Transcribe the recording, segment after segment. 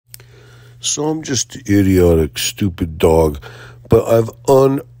So I'm just an idiotic, stupid dog, but I've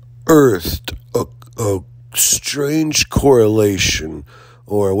unearthed a strange correlation,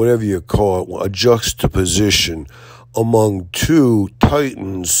 or whatever you call it, a juxtaposition among two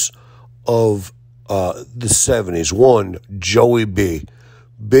titans of the 70s. One, Joey B.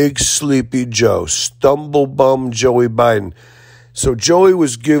 Big Sleepy Joe, stumble bum Joey Biden. So Joey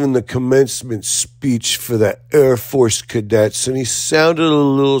was giving the commencement speech for the Air Force cadets, and he sounded a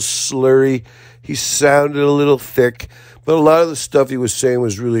little slurry. He sounded a little thick, but a lot of the stuff he was saying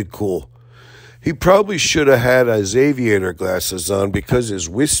was really cool. He probably should have had his aviator glasses on, because his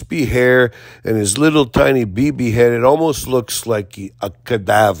wispy hair and his little tiny BB head, it almost looks like a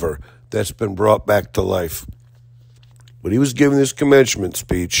cadaver that's been brought back to life. But he was giving this commencement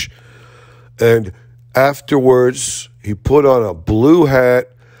speech, and afterwards he put on a blue hat,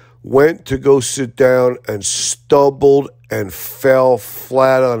 went to go sit down, and stumbled and fell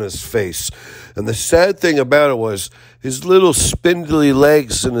flat on his face. And the sad thing about it was his little spindly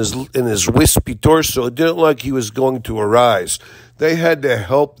legs and his wispy torso, it didn't look like he was going to arise. They had to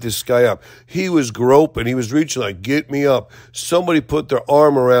help this guy up. He was groping. He was reaching like, get me up. Somebody put their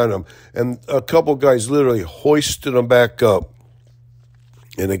arm around him, and a couple guys literally hoisted him back up.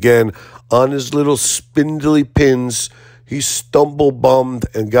 And again, on his little spindly pins, he stumble-bummed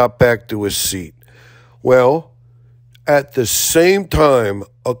and got back to his seat. Well, at the same time,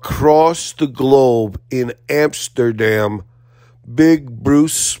 across the globe in Amsterdam, big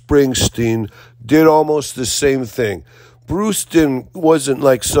Bruce Springsteen did almost the same thing. Bruce wasn't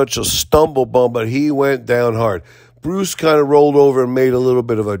like such a stumble bum, but he went down hard. Bruce kind of rolled over and made a little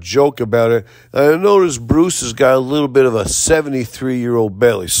bit of a joke about it. And I noticed Bruce has got a little bit of a 73-year-old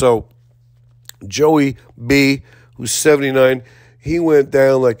belly. So Joey B., who's 79, he went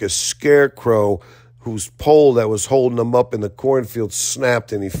down like a scarecrow whose pole that was holding him up in the cornfield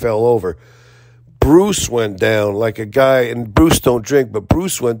snapped and he fell over. Bruce went down like a guy, and Bruce don't drink, but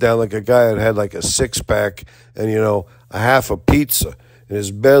Bruce went down like a guy that had like a six-pack and, a half a pizza. And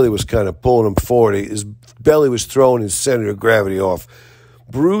his belly was kind of pulling him forward. His belly was throwing his center of gravity off.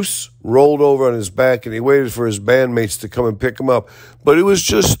 Bruce rolled over on his back, and he waited for his bandmates to come and pick him up. But it was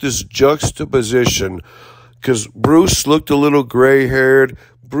just this juxtaposition, because Bruce looked a little gray-haired.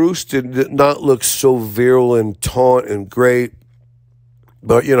 Bruce did not look so virile and taunt and great.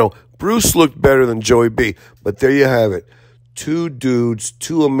 But, Bruce looked better than Joey B. But there you have it. Two dudes,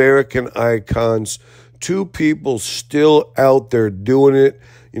 two American icons, two people still out there doing it,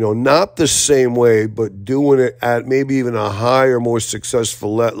 not the same way, but doing it at maybe even a higher, more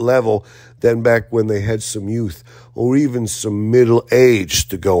successful level than back when they had some youth or even some middle age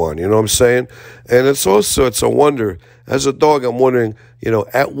to go on. You know what I'm saying? And it's a wonder. As a dog, I'm wondering,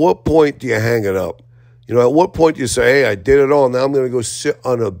 at what point do you hang it up? At what point do you say, hey, I did it all, now I'm going to go sit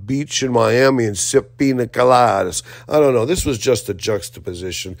on a beach in Miami and sip pina coladas? I don't know. This was just a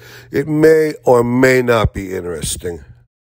juxtaposition. It may or may not be interesting.